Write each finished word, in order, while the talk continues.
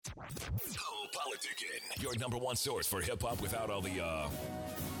Oh, Politicking, your number one source for hip hop without all the,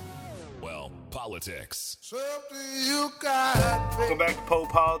 politics. Welcome back to Poe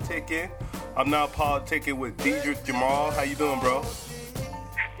Politicking. I'm now politicking with Dedrick Jamal. How you doing, bro?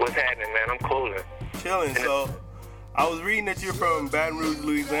 What's happening, man? I'm cooling. Chilling. So, I was reading that you're from Baton Rouge,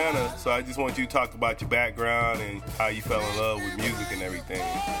 Louisiana, so I just want you to talk about your background and how you fell in love with music and everything.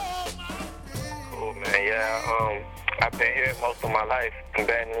 Cool, man. Yeah, I've been here most of my life in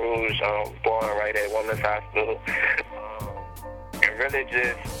Baton Rouge, born right at Women's Hospital. And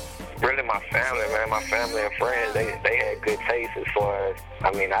really my family, man, my family and friends, they had good taste as far as,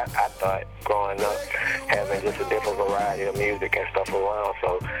 I thought growing up, having just a different variety of music and stuff around,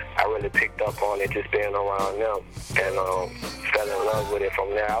 so I really picked up on it just being around them, and fell in love with it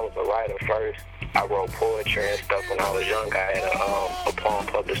from there. I was a writer first. I wrote poetry and stuff when I was young. I had a poem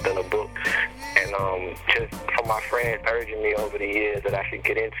published in a book, and just from my friends urging me over the years that I should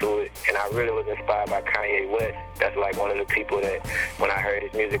get into it, and I really was inspired by Kanye West. That's like one of the people that when I heard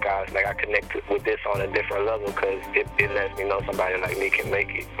his music, I was like, I connected with this on a different level because it lets me know somebody like me can make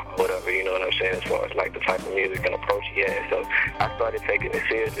it, whatever, you know what I'm saying, as far as like the type of music and approach he had. So I started taking it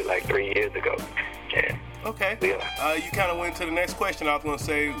seriously like 3 years ago. Yeah. Okay. Yeah. You kind of went to the next question. I was going to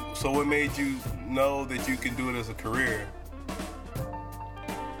say, so what made you know that you can do it as a career?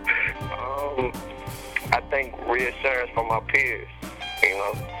 I think reassurance from my peers,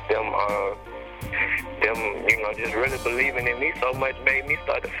 them, just really believing in me so much made me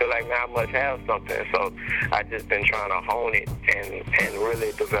start to feel like, man, I must have something. So I just been trying to hone it and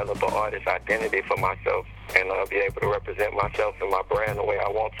really develop an artist identity for myself and be able to represent myself and my brand the way I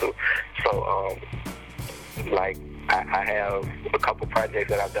want to. So, I have a couple projects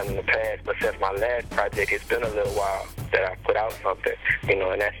that I've done in the past, but since my last project, it's been a little while that I put out something,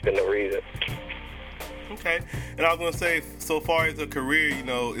 and that's been the reason. Okay. And I was going to say, so far as a career,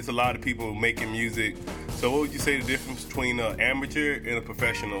 it's a lot of people making music. So what would you say the difference between an amateur and a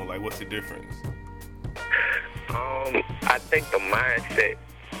professional? Like, what's the difference? I think the mindset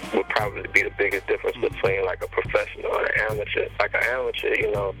would probably be the biggest difference between, like, a professional and an amateur. Like, an amateur,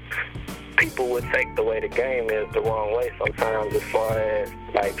 people would take the way the game is the wrong way sometimes, as far as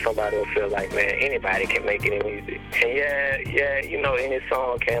like somebody will feel like, man, anybody can make any music. And yeah, any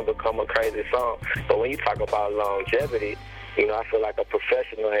song can become a crazy song. But when you talk about longevity, I feel like a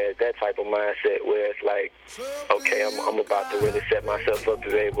professional has that type of mindset where it's like, okay, I'm about to really set myself up to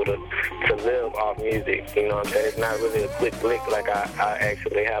be able to live off music. You know what I'm saying? It's not really a quick lick. Like I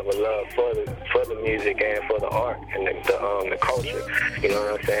actually have a love for the music and for the art and the culture. You know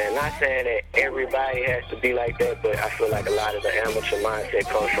what I'm saying? Not saying that everybody has to be like that, but I feel like a lot of the amateur mindset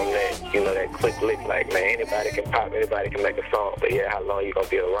comes from that. That quick lick. Like, man, anybody can pop, anybody can make a song. But yeah, how long you gonna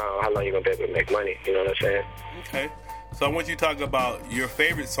be around? How long you gonna be able to make money? You know what I'm saying? Okay. So I want you to talk about your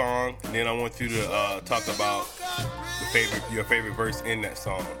favorite song, and then I want you to talk about your favorite verse in that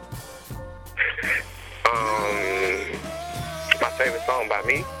song. My favorite song by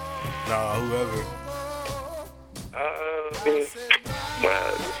me? Nah, whoever.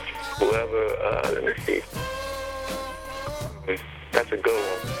 Let me see. That's a good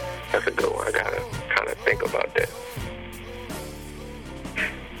one. I gotta kind of think about that.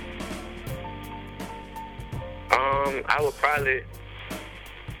 I would probably,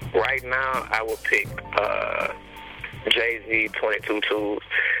 right now, I would pick Jay-Z 22 Tools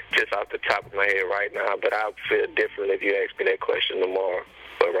just off the top of my head right now, but I'll feel different if you ask me that question tomorrow.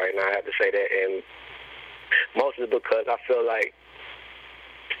 But right now I have to say that, and mostly because I feel like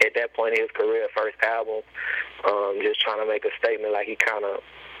at that point in his career, first album, just trying to make a statement, like he kind of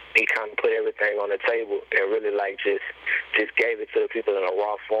put everything on the table and really like just gave it to the people in a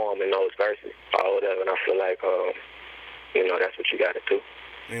raw form in those verses or whatever. And I feel like, that's what you got to do.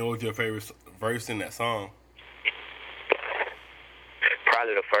 And what's your favorite verse in that song?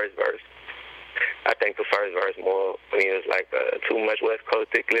 Probably the first verse. I think the first verse more when he was like too much West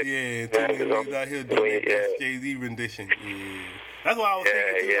Coast thick lick. Yeah, too many out here doing that Jay-Z rendition. Yeah, that's what I was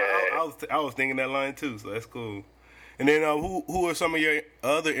thinking too. Yeah. I was thinking that line too, so that's cool. And then who are some of your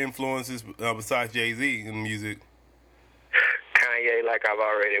other influences besides Jay-Z in music? Kanye, like I've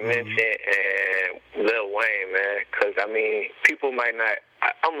already mentioned, and Lil Wayne, man. Because people might not.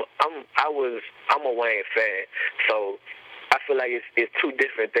 I'm a Wayne fan, so I feel like it's two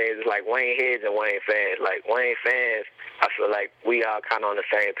different things. It's like Wayne heads and Wayne fans. Like Wayne fans, I feel like we all kind of on the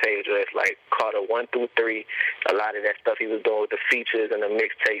same page. Where it's like Carter 1 through 3. A lot of that stuff he was doing with the features and the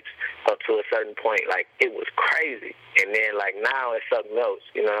mixtapes up to a certain point, like it was crazy. And then like now it's something else.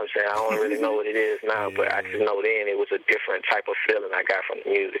 You know what I'm saying? I don't really know what it is now, but I just know then it was a different type of feeling I got from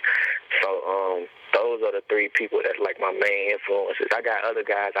the music. So those are the three people that's like my main influences. I got other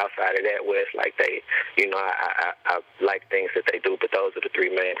guys outside of that where it's like they, you know, I like things that they do, but those are the three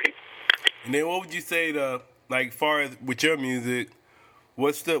main people. And then what would you say to, like, far as with your music,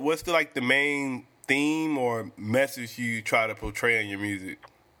 what's the like the main theme or message you try to portray in your music?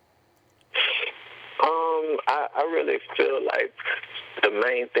 I really feel like the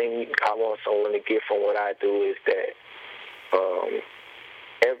main thing I want someone to get from what I do is that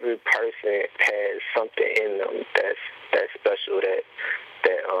every person has something in them that's special that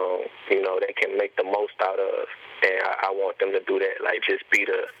you know, they can make the most out of, and I want them to do that. Like, just be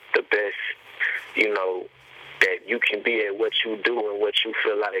the best, you know, that you can be at what you do and what you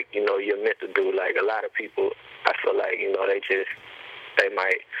feel like, you know, you're meant to do. Like, a lot of people, I feel like, you know, they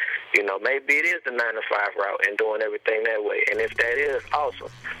might, you know, maybe it is the 9-to-5 route and doing everything that way. And if that is, awesome.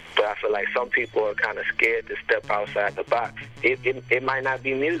 But I feel like some people are kind of scared to step outside the box. It might not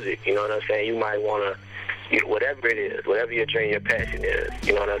be music, you know what I'm saying? You might want to, whatever it is, whatever your dream, your passion is,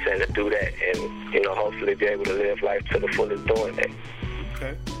 you know what I'm saying, to do that and, you know, hopefully be able to live life to the fullest doing that.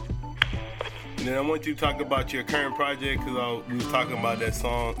 Okay. And then I want you to talk about your current project, because we was talking about that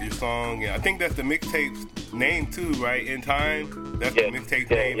song, your song, and I think that's the mixtape's name too, right? In Time? That's the mixtape's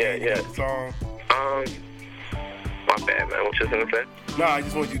name. Yeah. Song. My bad, man. What you gonna say? No, I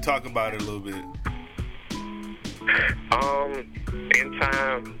just want you to talk about it a little bit. In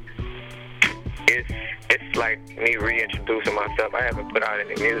Time, it's like me reintroducing myself. I haven't put out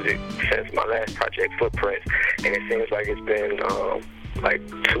any music since my last project, Footprints, and it seems like it's been like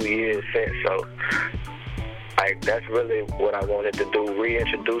 2 years since. So, like, that's really what I wanted to do,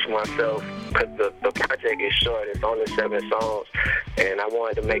 reintroduce myself, because the project is short. It's only 7 songs, and I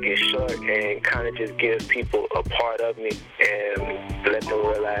wanted to make it short and kind of just give people a part of me and let them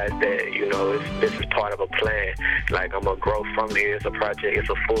realize that, you know, this is part of a plan. Like, I'm going to grow from here. It's a project. It's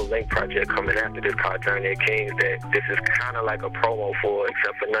a full-length project coming after this called Journey of Kings that this is kind of like a promo for,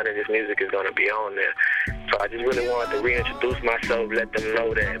 except for none of this music is going to be on there. So I just really wanted to reintroduce myself, let them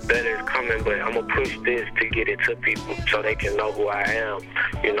know that better is coming, but I'm going to push this to get it to people so they can know who I am.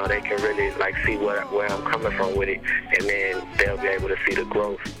 You know, they can really, like, see where I'm coming from with it, and then they'll be able to see the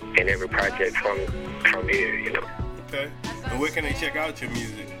growth in every project from here, you know. Okay. And where can they check out your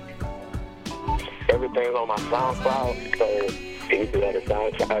music? Everything's on my SoundCloud, so you can go to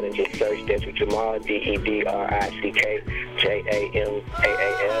SoundCloud and just search Dedrick Jamal, DEDRICK JAMAAL,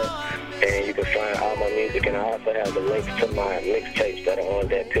 and you can find all my music, and I also have the links to my mixtapes that are on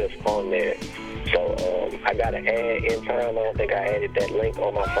DatPiff on there. So I got an ad in Time. I don't think I added that link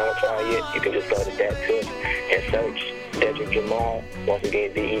on my SoundCloud yet. You can just go to DatPiff and search Dedrick Jamal. Once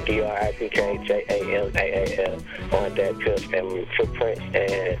again, DEDRICK JAMAAL on DatPiff, and Footprints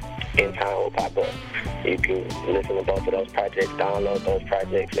and In Time will pop up. You can listen to both of those projects, download those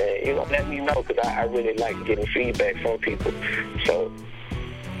projects, and, you know, let me know, because I really like getting feedback from people. So,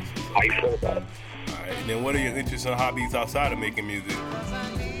 how you feel about it? All right. And then what are your interests and hobbies outside of making music?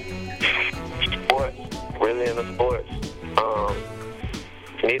 Sports. Really into sports.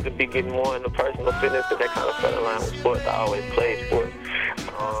 Need to be getting more into personal fitness, because that kind of fell in line with sports. I always played sports.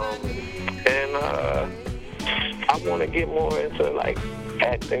 And I want to get more into, like,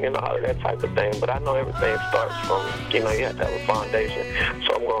 acting and all of that type of thing, but I know everything starts from, you know, you have to have a foundation.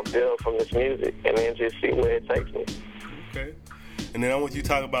 So I'm going to build from this music and then just see where it takes me. Okay. And then I want you to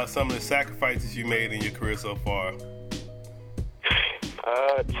talk about some of the sacrifices you made in your career so far.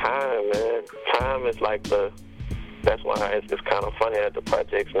 Time, man. Time is like that's why it's kind of funny that the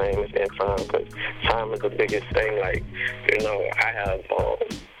project's name is In Time, because time is the biggest thing. Like, you know,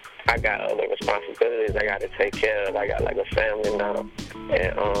 I got other responsibilities I got to take care of. I got, like, a family now,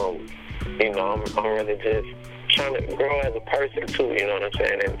 and you know, I'm really just trying to grow as a person too. You know what I'm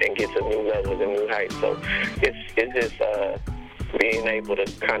saying, and get to new levels and new heights. So it's just being able to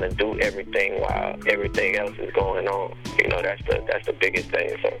kind of do everything while everything else is going on. You know, that's the biggest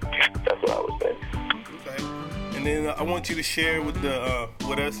thing. So that's what I was saying. Okay. And then I want you to share with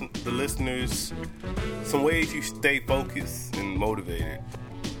with us, the listeners, some ways you stay focused and motivated.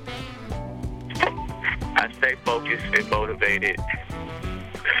 I stay focused and motivated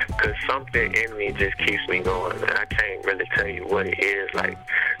because something in me just keeps me going. And I can't really tell you what it is. Like,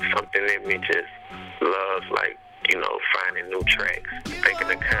 something in me just loves, like, you know, finding new tracks,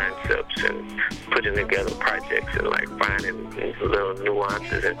 thinking of concepts and putting together projects and, like, finding little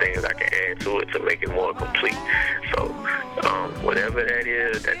nuances and things I can add to it to make it more complete. So whatever that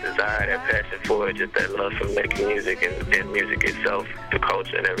is, that desire, that passion for it, just that love for making music and music itself, the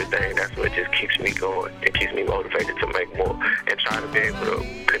culture and everything, that's what just keeps me going. It keeps me motivated to make more and try to be able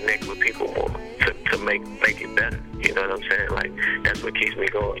to connect with people more to make it better. You know what I'm saying? Like, that's what keeps me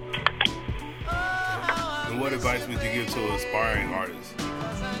going. And what advice would you give to aspiring artists?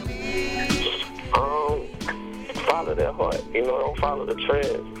 Follow their heart. Don't follow the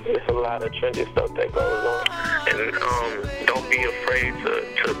trends. There's a lot of trendy stuff that goes on. And don't be afraid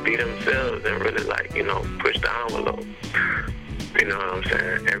to be themselves and really, push the envelope. You know what I'm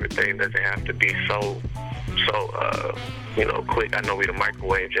saying? Everything doesn't have to be so quick. I know we're the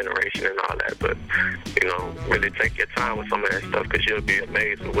microwave generation and all that, but, really take your time with some of that stuff, because you'll be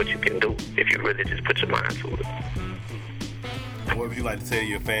amazed with what you can do if you really just put your mind to it. What would you like to say to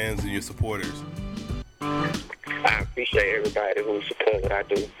your fans and your supporters? I appreciate everybody who supports what I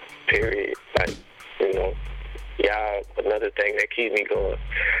do, period. Y'all, another thing that keeps me going,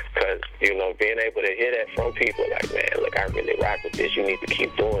 because, being able to hear that from people, man, look, I really rock with this, you need to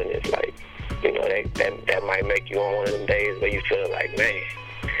keep doing this, that might make you on one of them days where you feel like, man,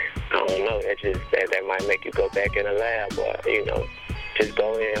 I don't know, that might make you go back in the lab, or, just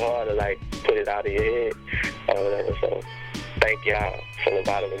go in harder, put it out of your head, or whatever. So, thank y'all from the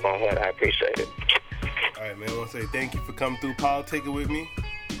bottom of my heart. I appreciate it. All right, man, I want to say thank you for coming through Politicking with me.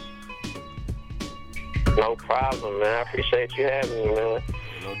 No problem, man. I appreciate you having me, man.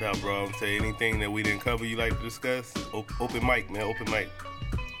 No doubt, bro. I'm saying anything that we didn't cover you like to discuss? Open mic, man. Open mic.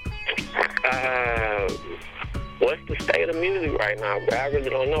 What's the state of music right now, bro? I really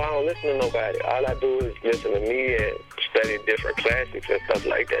don't know. I don't listen to nobody. All I do is listen to me and study different classics and stuff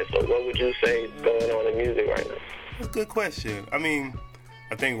like that. So what would you say is going on in music right now? That's a good question. I mean,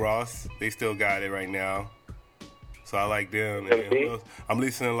 I think Ross, they still got it right now. So I like them. And I'm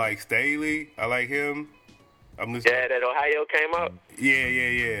listening to Staley. I like him. Yeah, that Ohio came up.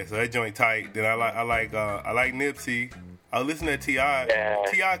 Yeah. So that joint tight. Then I like Nipsey. I was listening to T.I. Yeah.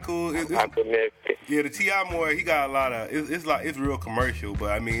 T.I. cool. Yeah, the T.I. more, he got a lot of, it's real commercial,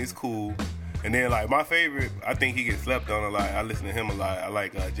 but I mean, it's cool. And then my favorite, I think he gets slept on a lot. I listen to him a lot. I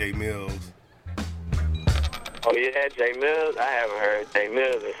like Jay Mills. Oh yeah, Jay Mills. I haven't heard Jay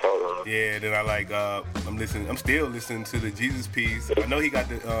Mills in so long. Yeah, then I like I'm still listening to the Jesus Piece. I know he got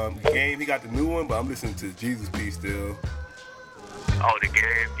the Game, he got the new one, but I'm listening to Jesus Piece still. Oh, the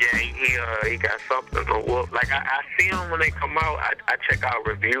Game, yeah, he got something on Wolf. I see them when they come out. I check out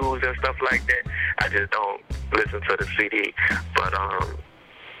reviews and stuff like that. I just don't listen to the CD. But I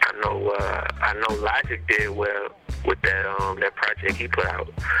know Logic did well with that project he put out.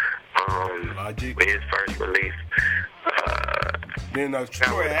 Logic? With his first release. Then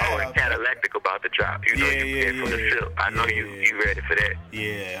Troy Ave. Catalectic about the drop. You get from the silk. I know you ready for that.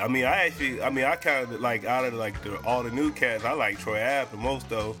 Yeah, I kind of out of all the new cats, I like Troy Ave the most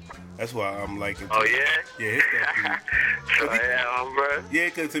though. That's why I'm liking. Oh yeah. Yeah, his stuff. Troy Ave, bro. Yeah,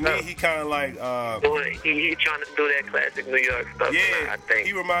 because to me he kind of he trying to do that classic New York stuff. Yeah, I think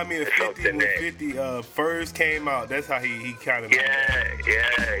he remind me of 50 when 50 first came out. That's how he kind of. Yeah,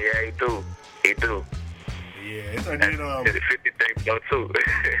 he do. Yeah, it's the 50 thing though too.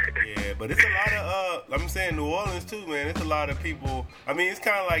 Yeah, but it's a lot of I'm saying New Orleans too, man. It's a lot of people. I mean, it's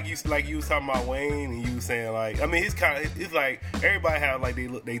kind of like you was talking about Wayne, and you was saying it's like everybody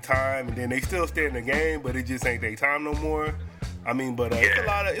have they time, and then they still stay in the game, but it just ain't their time no more. I mean, but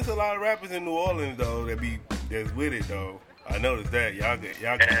it's a lot of rappers in New Orleans though that's with it though. I noticed that y'all got.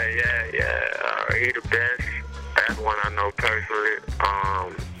 Yeah. He the best. That's one I know personally.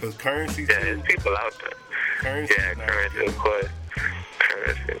 Cause Currency. Yeah, there's people out there. Currency. Yeah, Currency, of course.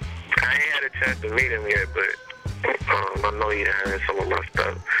 Currency. I ain't had a chance to meet him yet, but I know he heard some of my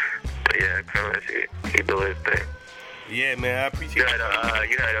stuff. But yeah, Currency, he do his thing. Yeah, man, I appreciate it.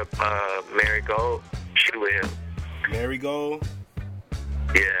 You had Mary Gold. She with him. Mary Gold?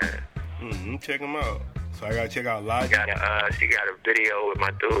 Yeah. Check him out. So I gotta check out Logic. She got a video with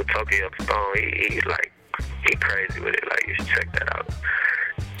my dude, Tokyo Stone. He crazy with it. You should check that out.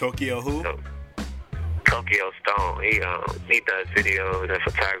 Tokyo who? Tokyo Stone. He does videos and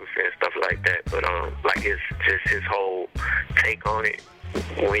photography and stuff like that. But it's just his whole take on it.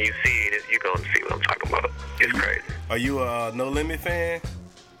 When you see it, you're gonna see what I'm talking about. It's crazy. Are you a No Limit fan?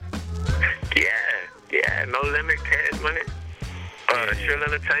 Yeah. No Limit, Cash Money, Trill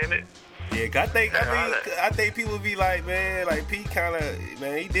Entertainment. Yeah, I think people be like, man, P kind of,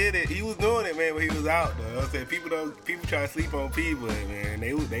 man, he did it. He was doing it, man, when he was out, though. I said people try to sleep on P, but man,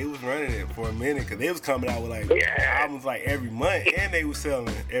 they was running it for a minute because they was coming out with albums every month, and they was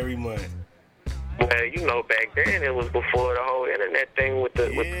selling every month. Well, back then it was before the whole internet thing with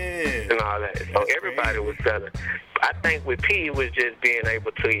and all that. So everybody was selling. I think with P, it was just being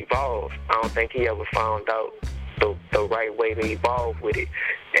able to evolve. I don't think he ever found out the right way to evolve with it.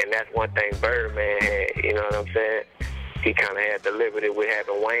 And that's one thing Birdman had, you know what I'm saying? He kind of had the liberty with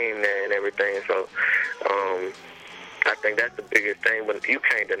having Wayne there and everything. So, I think that's the biggest thing. But you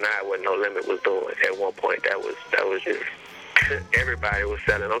can't deny what No Limit was doing at one point. That was just everybody was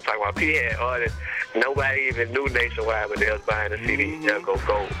selling. I'm talking about he had artists nobody even knew nationwide, but they was buying the CD. Just go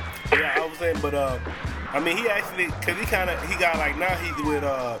gold. Yeah, I was saying, but I mean, he actually, cause he got like now he's with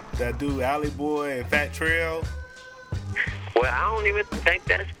that dude Alley Boy and Fat Trail. Well, I don't even think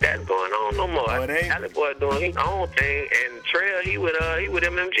that's going on no more. Oh, it ain't? Alley Boy doing his own thing, and Trail he with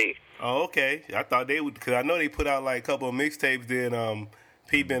MMG. Oh, okay. I thought they would, cause I know they put out like a couple of mixtapes. Then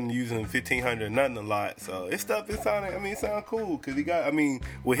he been using 1500 nothing a lot, so it sound cool. Cause he got, I mean,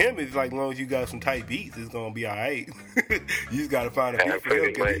 with him it's like as long as you got some tight beats, it's gonna be alright. You just gotta find a beat for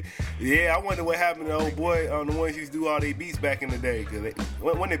him. Yeah, I wonder what happened to the old boy on the ones who used to do all their beats back in the day. Cause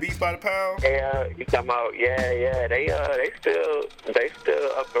when they beats by the pound. Yeah, you talking about? Yeah. They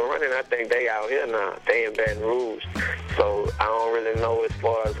still up and running. I think they out here now. They in Baton Rouge, so I don't really know as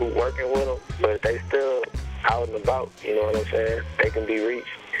far as who working with them, but they still out and about, you know what I'm saying? They can be reached.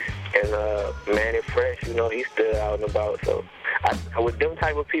 And Manny Fresh, you know, he's still out and about. So with them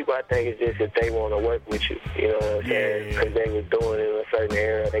type of people, I think it's just if they want to work with you, you know what I'm saying? Because they was doing it in a certain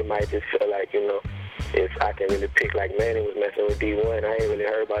era, they might just feel like, you know, if I can really pick like Manny was messing with D1, I ain't really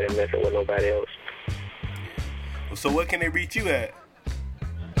heard about him messing with nobody else. So what can they reach you at?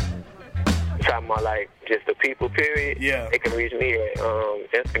 Talking about like just the people, period. Yeah. They can reach me at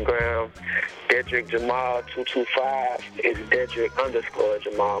Instagram, Dedrick Jamal 225. It's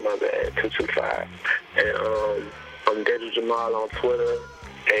Dedrick_Jamal, my bad, 225. And I'm Dedrick Jamal on Twitter,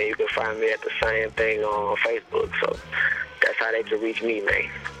 and you can find me at the same thing on Facebook. So that's how they can reach me,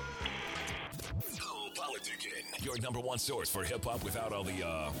 man. Politicking, your number one source for hip hop without all the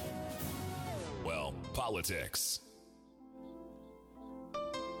politics.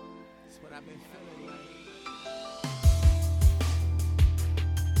 I've been feeling like.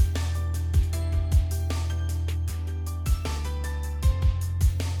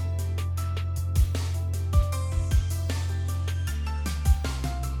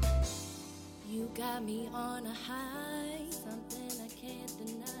 You got me on a high, something I can't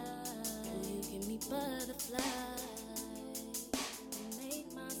deny. You give me butterflies, you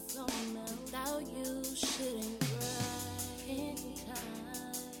make my soul melt. Without you, shouldn't cry. In time.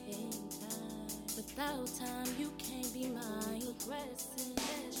 Without time, you can't be mine. Progressing,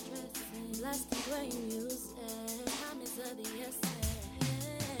 stressing, lasting great music. Time is of the essence.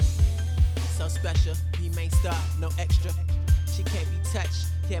 So special, he main star, no extra. She can't be touched.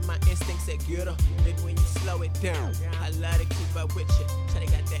 Yeah, my instincts say get her. Maybe when you slow it down, I love to keep up with you. Shawty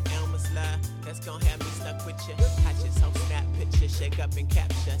got that Elmer's love that's gonna have me stuck with you. I just hope snap picture, shake up and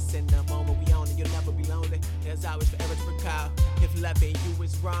capture. Send the moment we own it, you'll never be lonely. There's always forever to recall. If loving you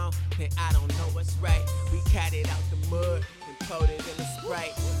is wrong, then I don't know what's right. We cat it out the mud and poured it in a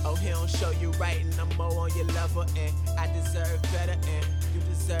Sprite. Oh, he don't show you right, and I'm more on your level, and I deserve better, and you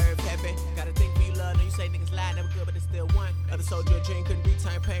deserve heaven. Gotta think we love, no, you say niggas lie, never good, but it's still one. Other soldier a dream couldn't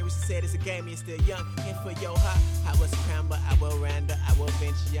return pain, when she said it's a game, you're still young. And for your heart, I will scramble, I will render, I will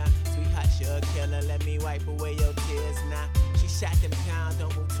venture young. Sweetheart, you're a killer, let me wipe away your tears now. She shot them down,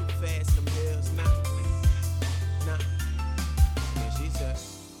 don't move too fast, them hills, nah. And she said,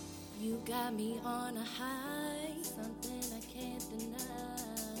 you got me on a high, something I can't deny.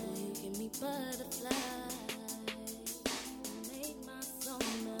 You give me butterflies, you make my soul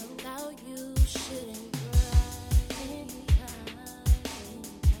melt. Without you, shouldn't cry. In time.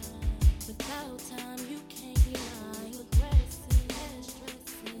 Without time, you can't be mine. Progressing,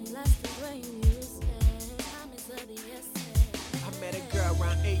 stressing, lasting great music. Time is of the essence. I met a girl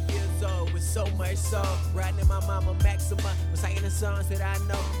around 8 years old with so much soul. Riding in my mama Maxima, reciting the songs that I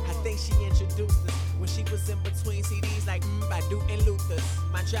know. I think she introduced us when she was in between CDs like Badu and Luther's.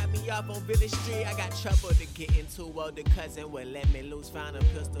 My drop me off on Village Street. I got trouble to get into. Older cousin would let me loose. Found a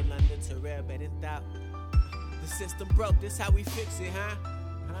pistol under Terrell, better than thought. The system broke, this how we fix it, huh?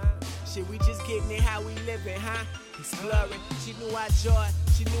 Shit, we just getting it how we living, huh? Exploring. She knew our joy,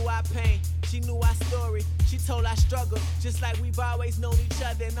 she knew our pain, she knew our story. She told our struggle, just like we've always known each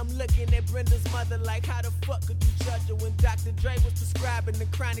other. And I'm looking at Brenda's mother like, how the fuck could you judge her when Dr. Dre was prescribing the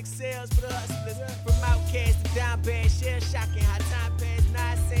chronic sales for the hustlers? From Outkast to down bad, shell shocking. How time passed,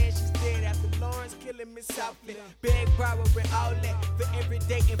 not saying she's dead after Lawrence killing Miss Southland. Beg, borrowing all that for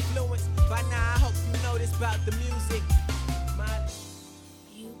everyday influence. By now I hope you know this about the music.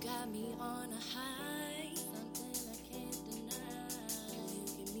 You got me on a high, something I can't deny. You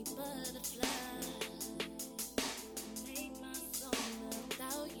give me butterflies, make my soul melt.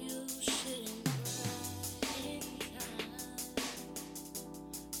 Without you, shouldn't cry. In time.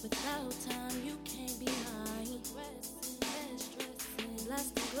 Without time, you can't be mine. Progressing, stressing,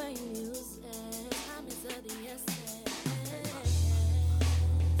 lasting great music. Time is of the essence.